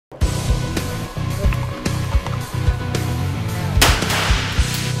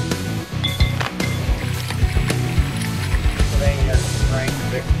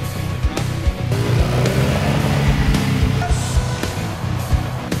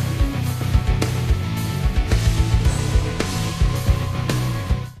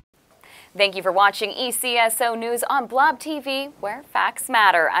Thank you for watching ECSO News on Blob TV, where facts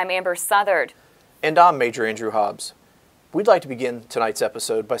matter. I'm Amber Southard. And I'm Major Andrew Hobbs. We'd like to begin tonight's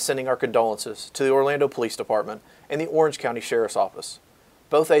episode by sending our condolences to the Orlando Police Department and the Orange County Sheriff's Office.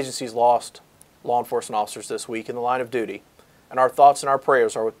 Both agencies lost law enforcement officers this week in the line of duty, and our thoughts and our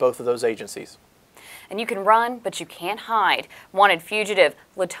prayers are with both of those agencies. And you can run, but you can't hide. Wanted fugitive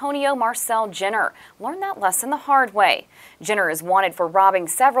Latonio Marcel Jenner learned that lesson the hard way. Jenner is wanted for robbing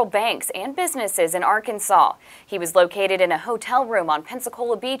several banks and businesses in Arkansas. He was located in a hotel room on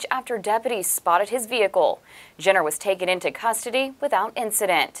Pensacola Beach after deputies spotted his vehicle. Jenner was taken into custody without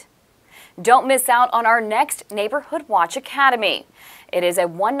incident. Don't miss out on our next Neighborhood Watch Academy. It is a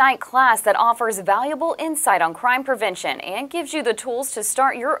one-night class that offers valuable insight on crime prevention and gives you the tools to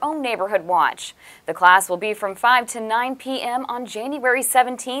start your own neighborhood watch. The class will be from 5 to 9 p.m. on January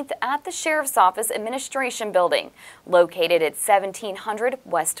 17th at the Sheriff's Office Administration Building, located at 1700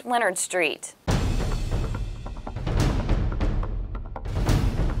 West Leonard Street.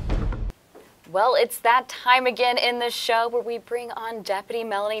 Well, it's that time again in the show where we bring on Deputy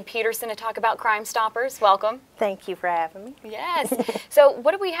Melanie Peterson to talk about Crime Stoppers. Welcome. Thank you for having me. Yes. So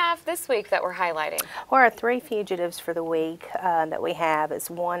what do we have this week that we're highlighting? Well, our three fugitives for the week that we have is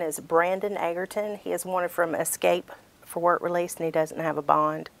one is Brandon Egerton. He is wanted from escape for work release, and he doesn't have a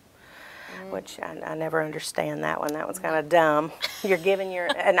bond. Which I never understand that one. That one's kind of dumb. You're given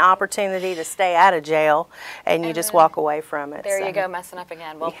an opportunity to stay out of jail, and you just walk away from it. There you go, messing up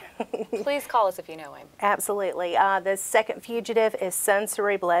again. Well, please call us if you know him. Absolutely. The second fugitive is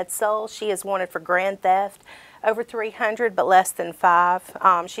Sunsari Bledsoe. She is wanted for grand theft, over 300 but less than 5.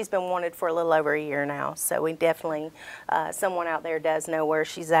 She's been wanted for a little over a year now, so we definitely, someone out there does know where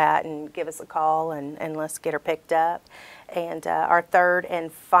she's at, and give us a call and let's get her picked up. And our third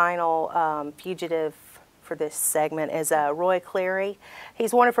and final fugitive for this segment is Roy Cleary.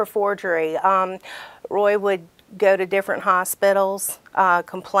 He's wanted for forgery. Roy would go to different hospitals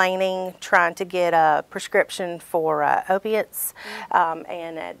complaining, trying to get a prescription for opiates,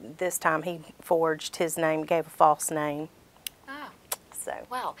 and at this time he forged his name, gave a false name.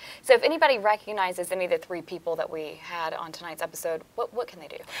 Wow. So if anybody recognizes any of the three people that we had on tonight's episode, what can they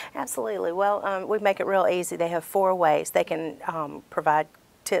do? Absolutely. Well, we make it real easy. They have 4 ways they can provide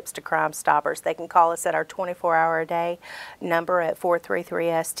tips to Crime Stoppers. They can call us at our 24-hour-a-day number at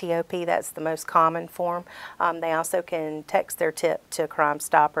 433-STOP. That's the most common form. They also can text their tip to Crime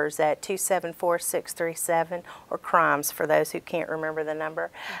Stoppers at 274-637, or CRIMES for those who can't remember the number.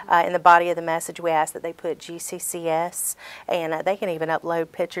 In the body of the message, we ask that they put GCCS, and they can even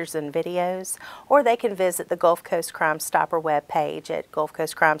upload pictures and videos, or they can visit the Gulf Coast Crime Stopper webpage at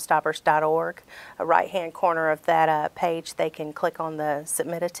gulfcoastcrimestoppers.org. A right-hand corner of that page, they can click on the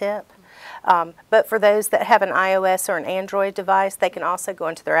Submit a Tip. But for those that have an iOS or an Android device, they can also go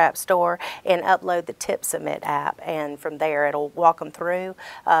into their app store and upload the Tip Submit app, and from there it'll walk them through.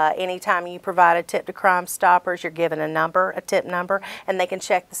 Anytime you provide a tip to Crime Stoppers, you're given a tip number, and they can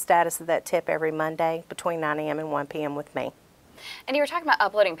check the status of that tip every Monday between 9 a.m. and 1 p.m. with me. And you were talking about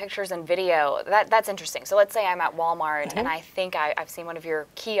uploading pictures and video. That's interesting. So let's say I'm at Walmart and I think I've seen one of your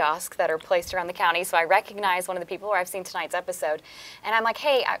kiosks that are placed around the county, so I recognize one of the people, or I've seen tonight's episode, and I'm like,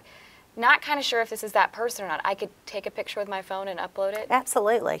 hey, I'm not kind of sure if this is that person or not. I could take a picture with my phone and upload it?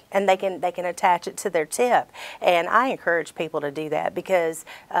 Absolutely. And they can attach it to their tip. And I encourage people to do that because,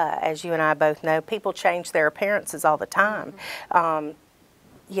 as you and I both know, people change their appearances all the time.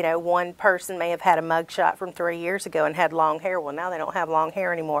 You know, one person may have had a mugshot from 3 years ago and had long hair. Well, now they don't have long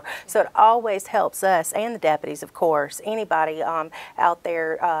hair anymore. So it always helps us, and the deputies, of course, anybody out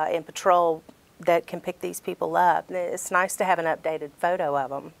there in patrol that can pick these people up. It's nice to have an updated photo of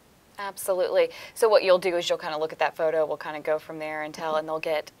them. Absolutely. So what you'll do is you'll kind of look at that photo, we'll kind of go from there and tell, and they'll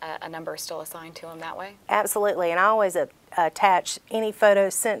get a number still assigned to them that way? Absolutely, and I always attach any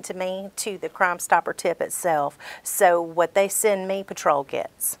photos sent to me to the Crime Stopper tip itself. So what they send me, patrol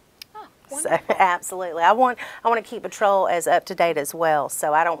gets. Oh, wonderful. So, absolutely. I want to keep patrol as up to date as well.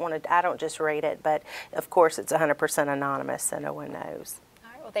 So I don't just read it, but of course it's 100% anonymous, so no one knows.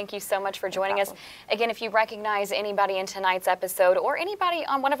 Thank you so much for joining us. Again, if you recognize anybody in tonight's episode or anybody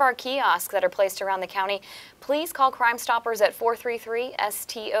on one of our kiosks that are placed around the county, please call Crime Stoppers at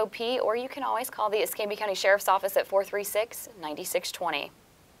 433-STOP, or you can always call the Escambia County Sheriff's Office at 436-9620.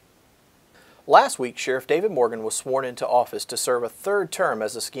 Last week, Sheriff David Morgan was sworn into office to serve a 3rd term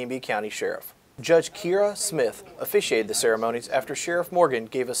as Escambia County Sheriff. Judge Kira Smith officiated the ceremonies after Sheriff Morgan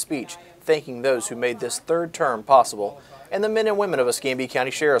gave a speech thanking those who made this 3rd term possible and the men and women of Escambia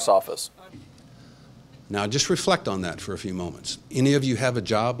County Sheriff's Office. Now just reflect on that for a few moments. Any of you have a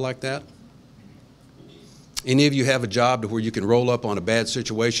job like that? Any of you have a job to where you can roll up on a bad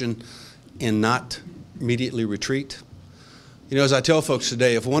situation and not immediately retreat. You know, as I tell folks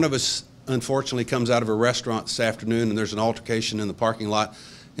today, if one of us unfortunately comes out of a restaurant this afternoon and there's an altercation in the parking lot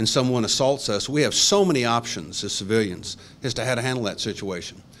and someone assaults us, we have so many options as civilians as to how to handle that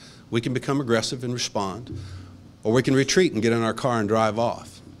situation. We can become aggressive and respond, or we can retreat and get in our car and drive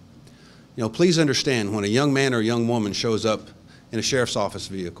off. You know, please understand, when a young man or a young woman shows up in a sheriff's office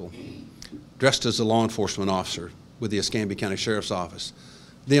vehicle, dressed as a law enforcement officer with the Escambia County Sheriff's Office,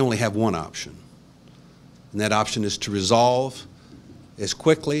 they only have one option. And that option is to resolve as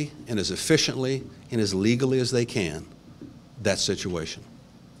quickly and as efficiently and as legally as they can that situation.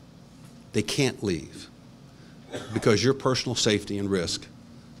 They can't leave, because your personal safety and risk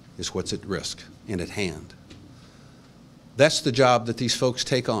is what's at risk and at hand. That's the job that these folks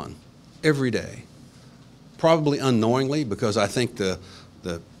take on every day, probably unknowingly, because I think the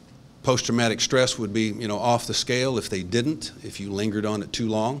post-traumatic stress would be, you know, off the scale if they didn't, if you lingered on it too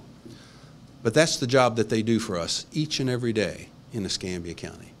long. But that's the job that they do for us each and every day in Escambia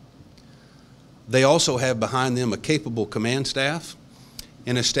County. They also have behind them a capable command staff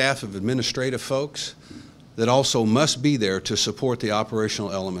and a staff of administrative folks that also must be there to support the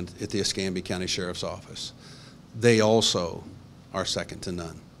operational element at the Escambia County Sheriff's Office. They also are second to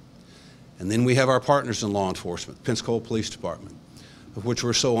none. And then we have our partners in law enforcement, Pensacola Police Department, of which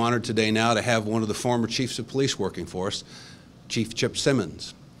we're so honored today now to have one of the former chiefs of police working for us, Chief Chip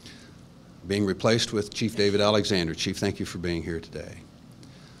Simmons, being replaced with Chief David Alexander. Chief, thank you for being here today.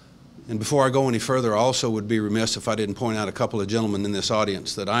 And before I go any further, I also would be remiss if I didn't point out a couple of gentlemen in this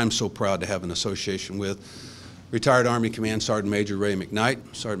audience that I'm so proud to have an association with. Retired Army Command Sergeant Major Ray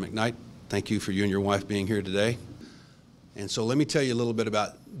McKnight. Sergeant McKnight, thank you for you and your wife being here today. And so let me tell you a little bit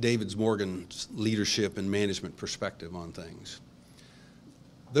about David Morgan's leadership and management perspective on things.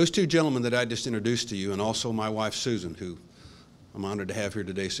 Those two gentlemen that I just introduced to you, and also my wife Susan, who I'm honored to have here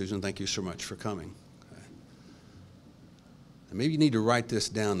today. Susan, thank you so much for coming. Okay. And maybe you need to write this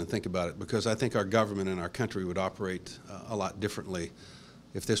down and think about it, because I think our government and our country would operate a lot differently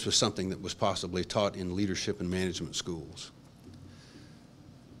if this was something that was possibly taught in leadership and management schools.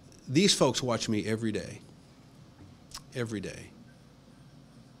 These folks watch me every day, every day,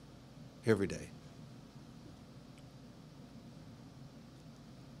 every day.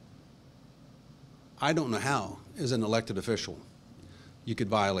 I don't know how, as an elected official, you could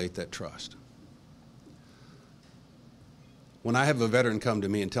violate that trust. When I have a veteran come to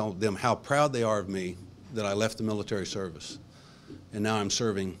me and tell them how proud they are of me that I left the military service and now I'm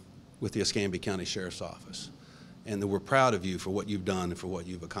serving with the Escambia County Sheriff's Office, and that we're proud of you for what you've done and for what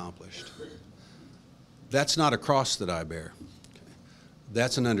you've accomplished. That's not a cross that I bear.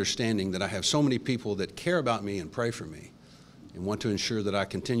 That's an understanding that I have so many people that care about me and pray for me and want to ensure that I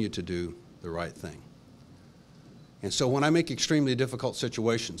continue to do the right thing. And so when I make extremely difficult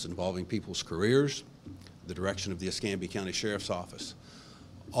situations involving people's careers, the direction of the Escambia County Sheriff's Office,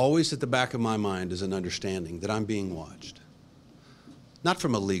 always at the back of my mind is an understanding that I'm being watched. Not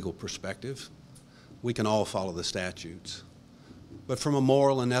from a legal perspective, we can all follow the statutes, but from a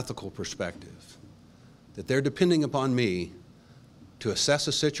moral and ethical perspective, that they're depending upon me to assess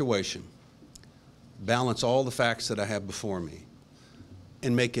a situation, balance all the facts that I have before me,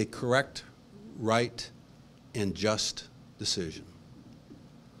 and make a correct, right, and just decision.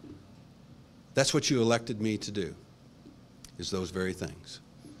 That's what you elected me to do, is those very things.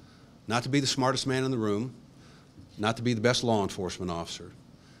 Not to be the smartest man in the room, not to be the best law enforcement officer,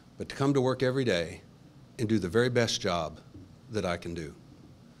 but to come to work every day and do the very best job that I can do.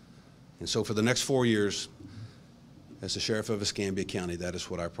 And so for the next 4 years, as the Sheriff of Escambia County, that is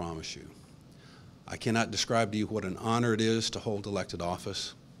what I promise you. I cannot describe to you what an honor it is to hold elected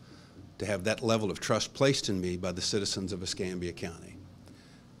office, to have that level of trust placed in me by the citizens of Escambia County.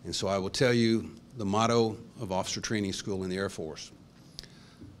 And so I will tell you the motto of Officer Training School in the Air Force: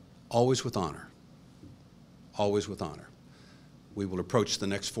 always with honor, always with honor. We will approach the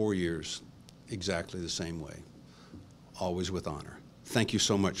next 4 years exactly the same way, always with honor. Thank you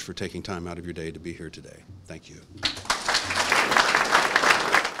so much for taking time out of your day to be here today. Thank you.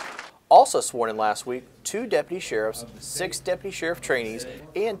 Also sworn in last week, 2 deputy sheriffs, 6 deputy sheriff trainees,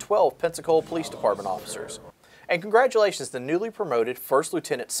 and 12 Pensacola Police Department officers. And congratulations to newly promoted First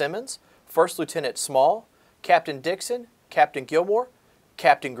Lieutenant Simmons, First Lieutenant Small, Captain Dixon, Captain Gilmore,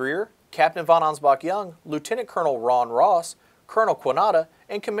 Captain Greer, Captain Von Ansbach-Young, Lieutenant Colonel Ron Ross, Colonel Quinata,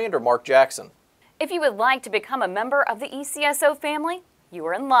 and Commander Mark Jackson. If you would like to become a member of the ECSO family, you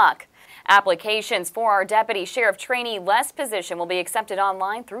are in luck. Applications for our Deputy Sheriff Trainee LES position will be accepted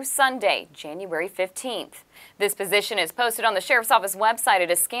online through Sunday, January 15th. This position is posted on the Sheriff's Office website at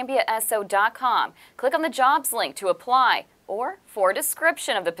escambiaso.com. Click on the jobs link to apply, Or for a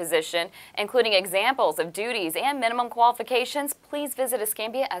description of the position, including examples of duties and minimum qualifications, please visit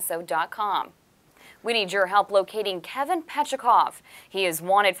EscambiaESO.com. We need your help locating Kevin Petchikoff. He is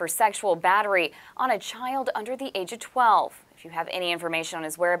wanted for sexual battery on a child under the age of 12. If you have any information on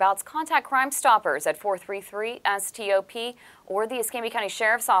his whereabouts, contact Crime Stoppers at 433-STOP or the Escambia County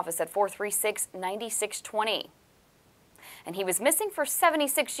Sheriff's Office at 436-9620. And he was missing for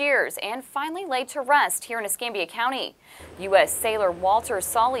 76 years and finally laid to rest here in Escambia County. U.S. sailor Walter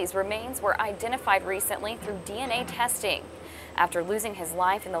Solly's remains were identified recently through DNA testing after losing his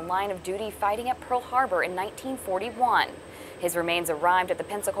life in the line of duty fighting at Pearl Harbor in 1941. His remains arrived at the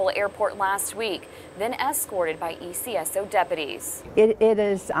Pensacola airport last week, then escorted by ECSO deputies. It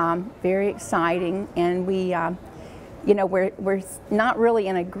is very exciting, and we're not really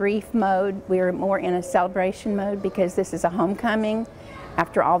in a grief mode. We're more in a celebration mode because this is a homecoming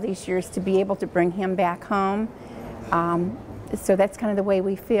after all these years to be able to bring him back home. So that's kind of the way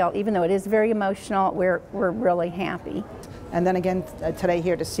we feel. Even though it is very emotional, we're really happy. And then again today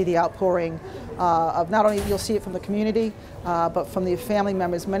here to see the outpouring of not only you'll see it from the community, but from the family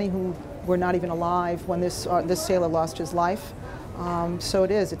members, many who were not even alive when this sailor lost his life. So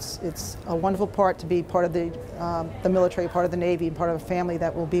it's a wonderful part to be part of the military, part of the Navy, and part of a family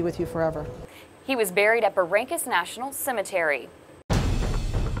that will be with you forever. He was buried at Barrancas National Cemetery.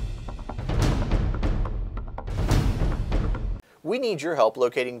 We need your help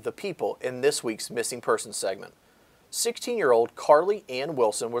locating the people in this week's Missing Persons segment. 16-year-old Carly Ann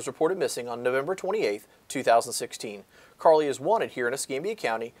Wilson was reported missing on November 28, 2016. Carly is wanted here in Escambia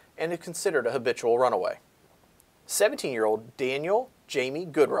County and is considered a habitual runaway. 17-year-old Daniel Jamie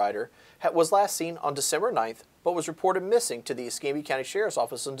Goodrider was last seen on December 9th, but was reported missing to the Escambia County Sheriff's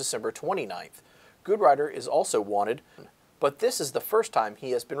Office on December 29th. Goodrider is also wanted, but this is the first time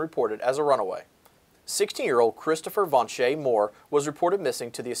he has been reported as a runaway. 16-year-old Christopher Vonche Moore was reported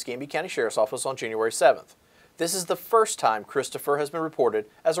missing to the Escambia County Sheriff's Office on January 7th. This is the first time Christopher has been reported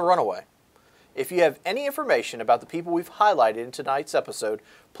as a runaway. If you have any information about the people we've highlighted in tonight's episode,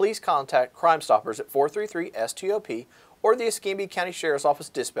 please contact Crime Stoppers at 433-STOP or the Escambia County Sheriff's Office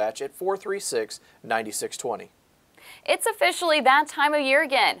Dispatch at 436-9620. It's officially that time of year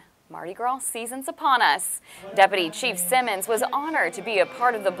again. Mardi Gras season's upon us. Deputy Chief Simmons was honored to be a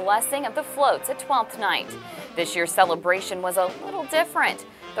part of the blessing of the floats at 12th night. This year's celebration was a little different.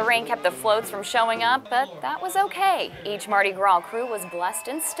 The rain kept the floats from showing up, but that was okay. Each Mardi Gras crew was blessed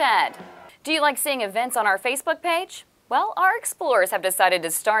instead. Do you like seeing events on our Facebook page? Well, our Explorers have decided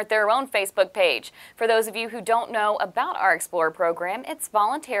to start their own Facebook page. For those of you who don't know about our Explorer program, it's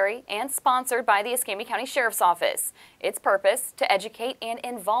voluntary and sponsored by the Escambia County Sheriff's Office. Its purpose, to educate and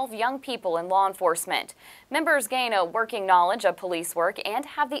involve young people in law enforcement. Members gain a working knowledge of police work and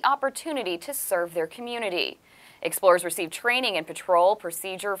have the opportunity to serve their community. Explorers receive training in patrol,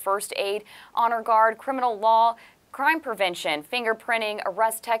 procedure, first aid, honor guard, criminal law, crime prevention, fingerprinting,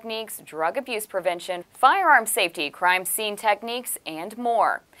 arrest techniques, drug abuse prevention, firearm safety, crime scene techniques, and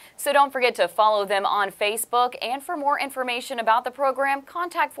more. So don't forget to follow them on Facebook, and for more information about the program,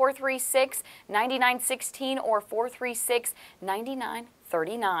 contact 436-9916 or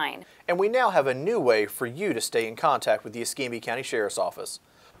 436-9939. And we now have a new way for you to stay in contact with the Escambia County Sheriff's Office.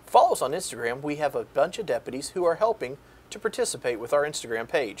 Follow us on Instagram. We have a bunch of deputies who are helping to participate with our Instagram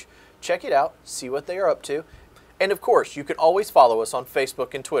page. Check it out, see what they are up to. And of course, you can always follow us on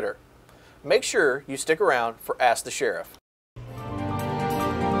Facebook and Twitter. Make sure you stick around for Ask the Sheriff.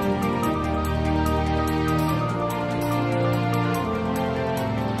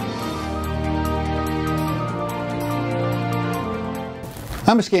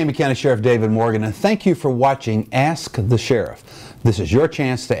 I'm Escambia County Sheriff David Morgan, and thank you for watching Ask the Sheriff. This is your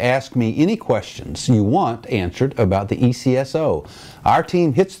chance to ask me any questions you want answered about the ECSO. Our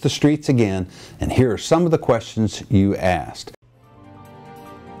team hits the streets again, and here are some of the questions you asked.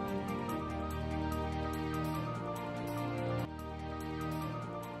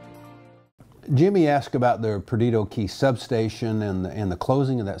 Jimmy asked about the Perdido Key substation and the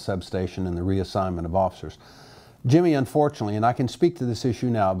closing of that substation and the reassignment of officers. Jimmy, unfortunately, and I can speak to this issue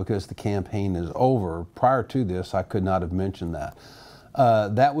now because the campaign is over. Prior to this, I could not have mentioned that.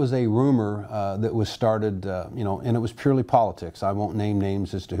 That was a rumor that was started, and it was purely politics. I won't name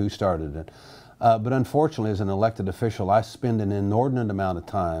names as to who started it. But unfortunately, as an elected official, I spend an inordinate amount of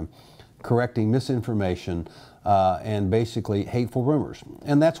time correcting misinformation and basically hateful rumors.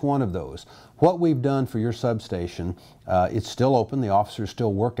 And that's one of those. What we've done for your substation, it's still open. The officers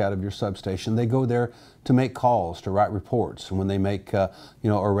still work out of your substation. They go there to make calls, to write reports. And when they make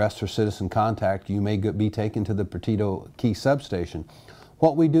arrests or citizen contact, you may be taken to the Perdido Key substation.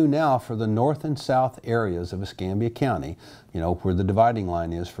 What we do now for the north and south areas of Escambia County, where the dividing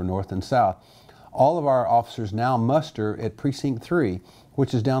line is for north and south, all of our officers now muster at Precinct 3,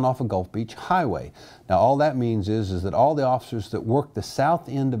 which is down off of Gulf Beach Highway. Now all that means is that all the officers that work the south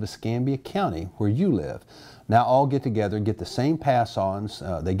end of Escambia County, where you live, now all get together, get the same pass-ons,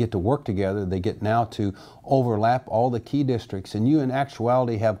 they get to work together, they get now to overlap all the key districts, and you in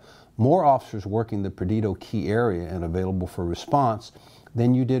actuality have more officers working the Perdido Key area and available for response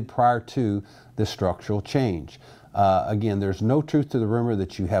than you did prior to the structural change. Again, there's no truth to the rumor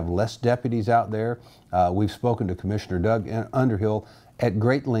that you have less deputies out there. We've spoken to Commissioner Doug Underhill at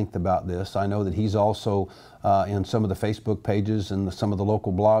great length about this. I know that he's also in some of the Facebook pages and some of the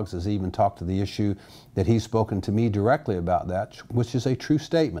local blogs has even talked to the issue that he's spoken to me directly about that, which is a true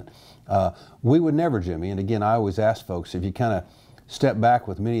statement. We would never, Jimmy, and again, I always ask folks, if you kind of step back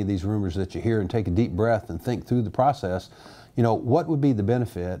with many of these rumors that you hear and take a deep breath and think through the process, what would be the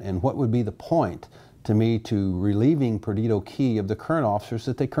benefit and what would be the point to me to relieving Perdido Key of the current officers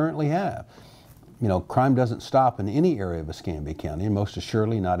that they currently have? Crime doesn't stop in any area of Escambia County, and most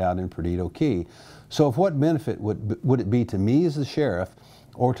assuredly not out in Perdido Key. So of what benefit would it be to me as the sheriff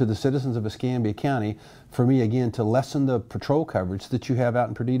or to the citizens of Escambia County for me, again, to lessen the patrol coverage that you have out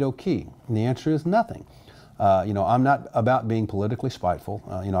in Perdido Key? And the answer is nothing. I'm not about being politically spiteful.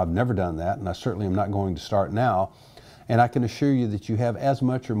 I've never done that, and I certainly am not going to start now. And I can assure you that you have as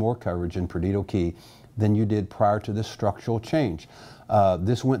much or more coverage in Perdido Key than you did prior to this structural change.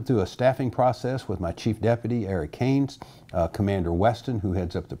 This went through a staffing process with my Chief Deputy, Eric Haynes, Commander Weston, who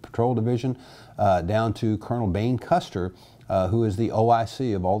heads up the Patrol Division, down to Colonel Bain Custer, who is the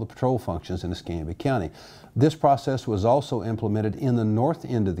OIC of all the patrol functions in Escambia County. This process was also implemented in the north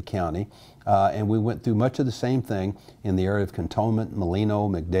end of the county, and we went through much of the same thing in the area of Cantonment, Molino,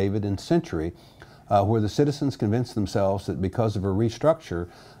 McDavid, and Century, where the citizens convinced themselves that because of a restructure,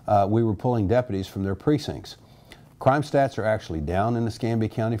 we were pulling deputies from their precincts. Crime stats are actually down in Escambia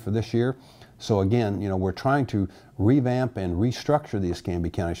County for this year. So again, we're trying to revamp and restructure the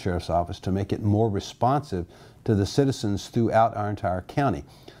Escambia County Sheriff's Office to make it more responsive to the citizens throughout our entire county.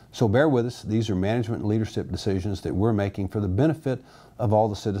 So bear with us. These are management and leadership decisions that we're making for the benefit of all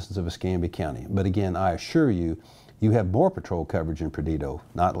the citizens of Escambia County. But again, I assure you, you have more patrol coverage in Perdido,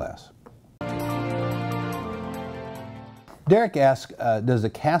 not less. Derek asks, does the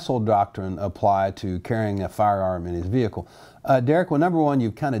castle doctrine apply to carrying a firearm in his vehicle? Derek, well, number one,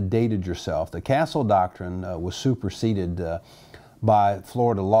 you've kind of dated yourself. The castle doctrine was superseded by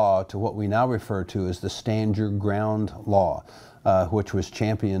Florida law to what we now refer to as the Stand Your Ground law, which was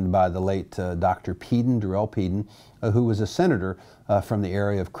championed by the late Dr. Darrell Peden, who was a senator from the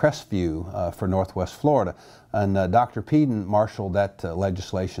area of Crestview for Northwest Florida. And Dr. Peden marshaled that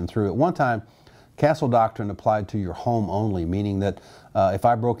legislation through. At one time, castle doctrine applied to your home only, meaning that if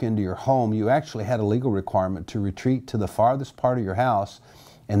I broke into your home, you actually had a legal requirement to retreat to the farthest part of your house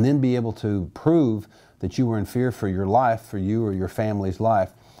and then be able to prove that you were in fear for your life, for you or your family's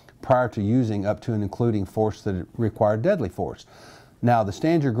life, prior to using up to and including force that required deadly force. Now, the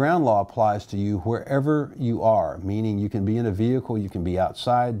Stand Your Ground law applies to you wherever you are, meaning you can be in a vehicle, you can be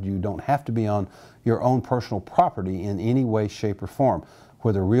outside, you don't have to be on your own personal property in any way, shape, or form,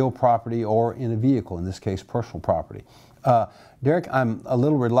 whether real property or in a vehicle, in this case personal property. Derek, I'm a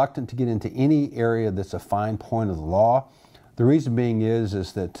little reluctant to get into any area that's a fine point of the law. The reason being is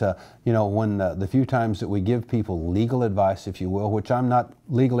that, when the few times that we give people legal advice, if you will, which I'm not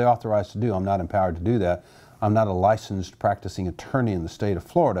legally authorized to do, I'm not empowered to do that, I'm not a licensed practicing attorney in the state of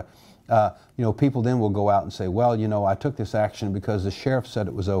Florida, people then will go out and say, well, I took this action because the sheriff said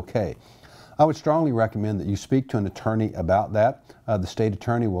it was okay. I would strongly recommend that you speak to an attorney about that. The state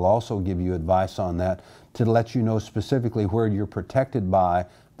attorney will also give you advice on that to let you know specifically where you're protected by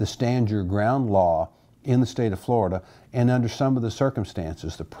the Stand Your Ground law in the state of Florida and under some of the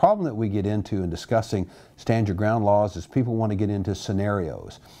circumstances. The problem that we get into in discussing Stand Your Ground laws is people want to get into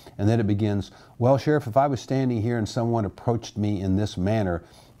scenarios. And then it begins, well, Sheriff, if I was standing here and someone approached me in this manner,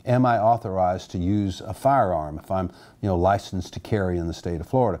 am I authorized to use a firearm if I'm licensed to carry in the state of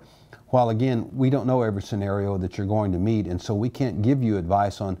Florida? While again, we don't know every scenario that you're going to meet, and so we can't give you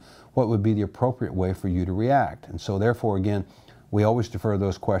advice on what would be the appropriate way for you to react. And so therefore, again, we always defer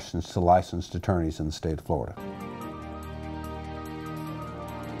those questions to licensed attorneys in the state of Florida.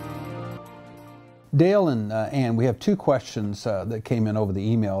 Dale and Ann, we have two questions that came in over the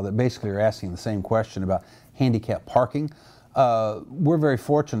email that basically are asking the same question about handicap parking. We're very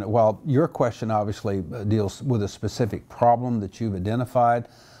fortunate. While your question obviously deals with a specific problem that you've identified,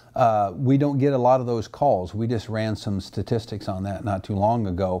 we don't get a lot of those calls. We just ran some statistics on that not too long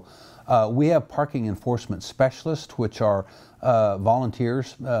ago. We have parking enforcement specialists, which are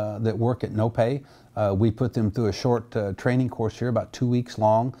volunteers that work at no pay. We put them through a short training course here, about 2 weeks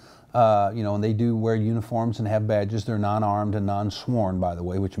long. And they do wear uniforms and have badges. They're non-armed and non-sworn, by the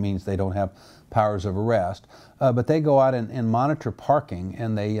way, which means they don't have powers of arrest. But they go out and monitor parking,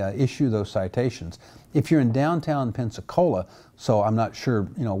 and they issue those citations. If you're in downtown Pensacola, so I'm not sure,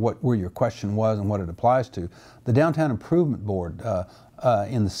 where your question was and what it applies to, the Downtown Improvement Board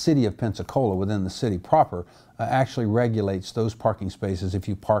in the city of Pensacola, within the city proper, actually regulates those parking spaces if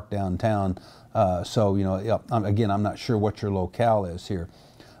you park downtown. Again, I'm not sure what your locale is here.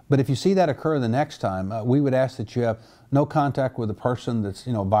 But if you see that occur the next time, we would ask that you have no contact with the person that's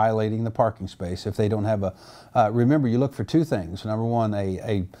violating the parking space. If they don't have remember, you look for two things. Number one,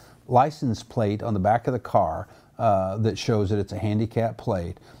 a license plate on the back of the car that shows that it's a handicap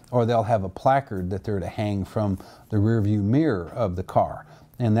plate, or they'll have a placard that they're to hang from the rear view mirror of the car.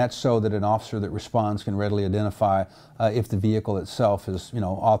 And that's so that an officer that responds can readily identify if the vehicle itself is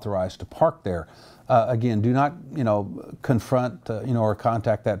authorized to park there. Again, do not confront or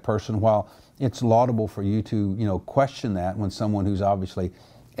contact that person while it's laudable for you to question that when someone who's obviously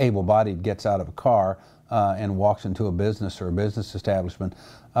able-bodied gets out of a car and walks into a business or a business establishment.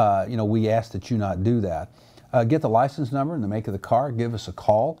 We ask that you not do that. Get the license number and the make of the car. Give us a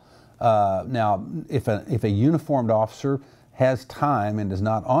call. Now, if a uniformed officer has time and is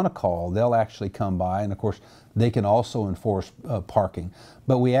not on a call, they'll actually come by, and of course they can also enforce parking.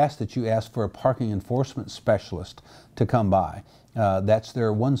 But we ask that you ask for a parking enforcement specialist to come by. That's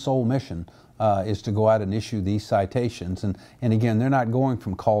their one sole mission, is to go out and issue these citations. And again, they're not going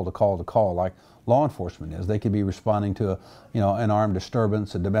from call to call to call like law enforcement is. They could be responding to an armed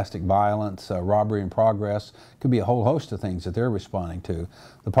disturbance, a domestic violence, a robbery in progress. Could be a whole host of things that they're responding to.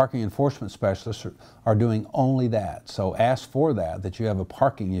 The parking enforcement specialists are doing only that. So ask for that you have a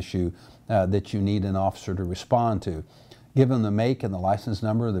parking issue that you need an officer to respond to. Give them the make and the license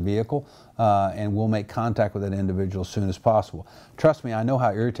number of the vehicle, and we'll make contact with that individual as soon as possible. Trust me, I know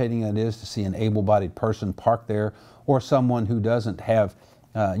how irritating it is to see an able-bodied person park there, or someone who doesn't have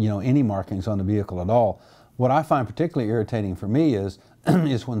any markings on the vehicle at all. What I find particularly irritating for me is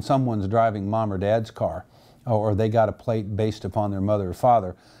when someone's driving mom or dad's car, or they got a plate based upon their mother or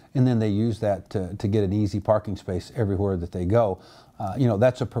father, and then they use that to get an easy parking space everywhere that they go.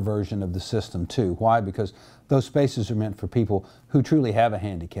 That's a perversion of the system too. Why? Because those spaces are meant for people who truly have a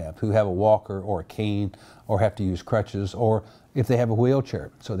handicap, who have a walker or a cane, or have to use crutches, or if they have a wheelchair,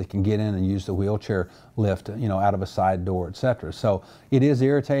 so they can get in and use the wheelchair lift, out of a side door, etc. So it is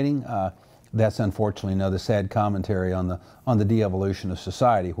irritating. That's unfortunately another sad commentary on the de-evolution of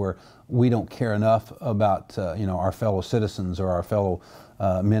society, where we don't care enough about our fellow citizens or our fellow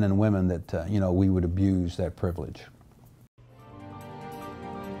men and women that we would abuse that privilege.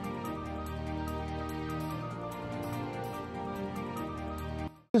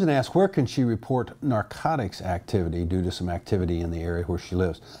 Susan asked, where can she report narcotics activity due to some activity in the area where she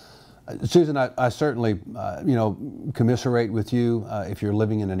lives? Susan, I certainly, commiserate with you if you're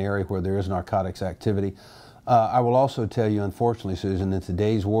living in an area where there is narcotics activity. I will also tell you, unfortunately, Susan, in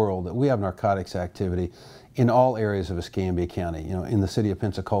today's world, that we have narcotics activity in all areas of Escambia County, in the city of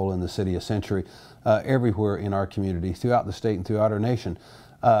Pensacola, in the city of Century, everywhere in our community, throughout the state and throughout our nation.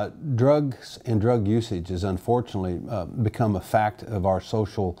 Drugs and drug usage has unfortunately become a fact of our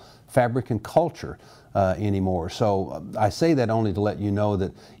social fabric and culture anymore. So I say that only to let you know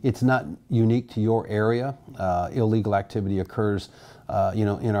that it's not unique to your area. Illegal activity occurs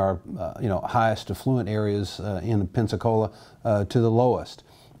in our highest affluent areas in Pensacola to the lowest.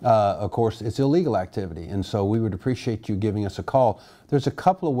 Of course, it's illegal activity, and so we would appreciate you giving us a call. There's a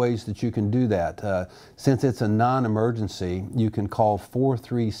couple of ways that you can do that. Since it's a non-emergency, you can call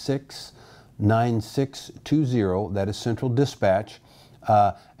 436-9620. That is Central Dispatch.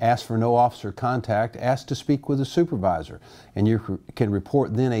 Ask for no officer contact. Ask to speak with a supervisor, and you can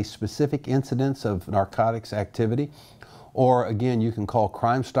report then a specific incidence of narcotics activity. Or again, you can call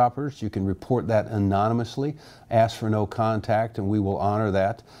Crime Stoppers. You can report that anonymously, ask for no contact, and we will honor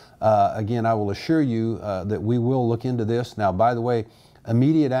that. Again, I will assure you that we will look into this. Now, by the way,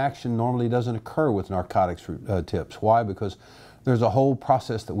 immediate action normally doesn't occur with narcotics tips. Why? Because there's a whole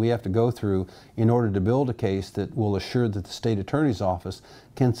process that we have to go through in order to build a case that will assure that the state attorney's office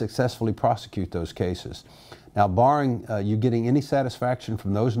can successfully prosecute those cases. Now, barring you getting any satisfaction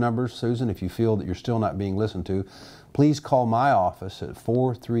from those numbers, Susan, if you feel that you're still not being listened to, please call my office at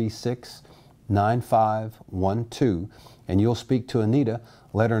 436-9512, and you'll speak to Anita.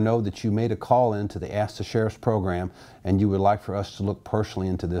 Let her know that you made a call into the Ask the Sheriff's program, and you would like for us to look personally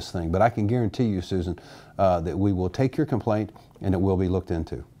into this thing. But I can guarantee you, Susan, that we will take your complaint and it will be looked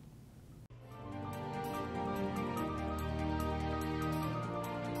into.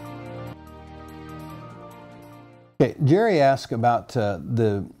 Okay, Jerry asked about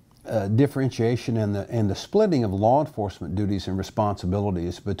the differentiation and the splitting of law enforcement duties and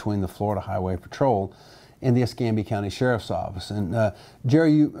responsibilities between the Florida Highway Patrol and the Escambia County Sheriff's Office. And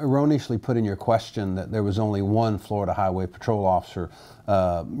Jerry, you erroneously put in your question that there was only one Florida Highway Patrol officer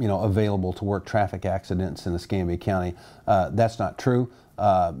available to work traffic accidents in Escambia County. That's not true.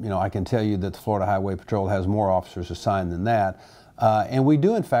 I can tell you that the Florida Highway Patrol has more officers assigned than that. And we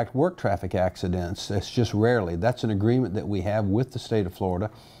do, in fact, work traffic accidents. It's just rarely. That's an agreement that we have with the state of Florida,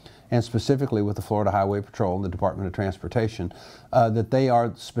 and specifically with the Florida Highway Patrol and the Department of Transportation, that they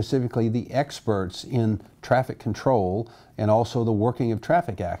are specifically the experts in traffic control and also the working of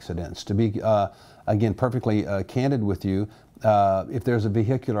traffic accidents. To be, again, perfectly candid with you, if there's a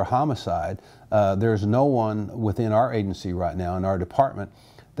vehicular homicide, there's no one within our agency right now, in our department,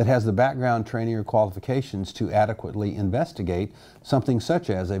 that has the background training or qualifications to adequately investigate something such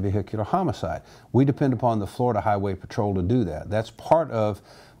as a vehicular homicide. We depend upon the Florida Highway Patrol to do that. That's part of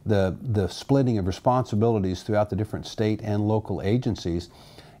the splitting of responsibilities throughout the different state and local agencies.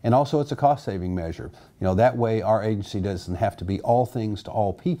 And also it's a cost-saving measure. That way our agency doesn't have to be all things to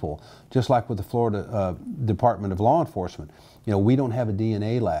all people, just like with the Florida Department of Law Enforcement. We don't have a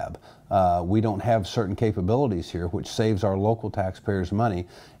DNA lab. We don't have certain capabilities here, which saves our local taxpayers money,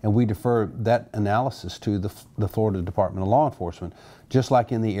 and we defer that analysis to the Florida Department of Law Enforcement. Just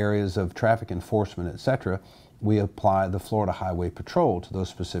like in the areas of traffic enforcement, etc., we apply the Florida Highway Patrol to those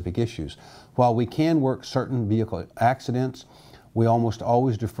specific issues. While we can work certain vehicle accidents, we almost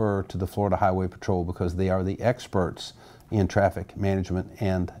always defer to the Florida Highway Patrol because they are the experts in traffic management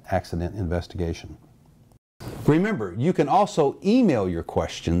and accident investigation. Remember, you can also email your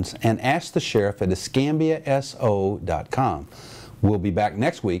questions and ask the sheriff at escambiaso.com. We'll be back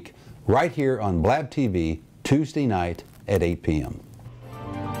next week right here on Blab TV Tuesday night at 8 p.m.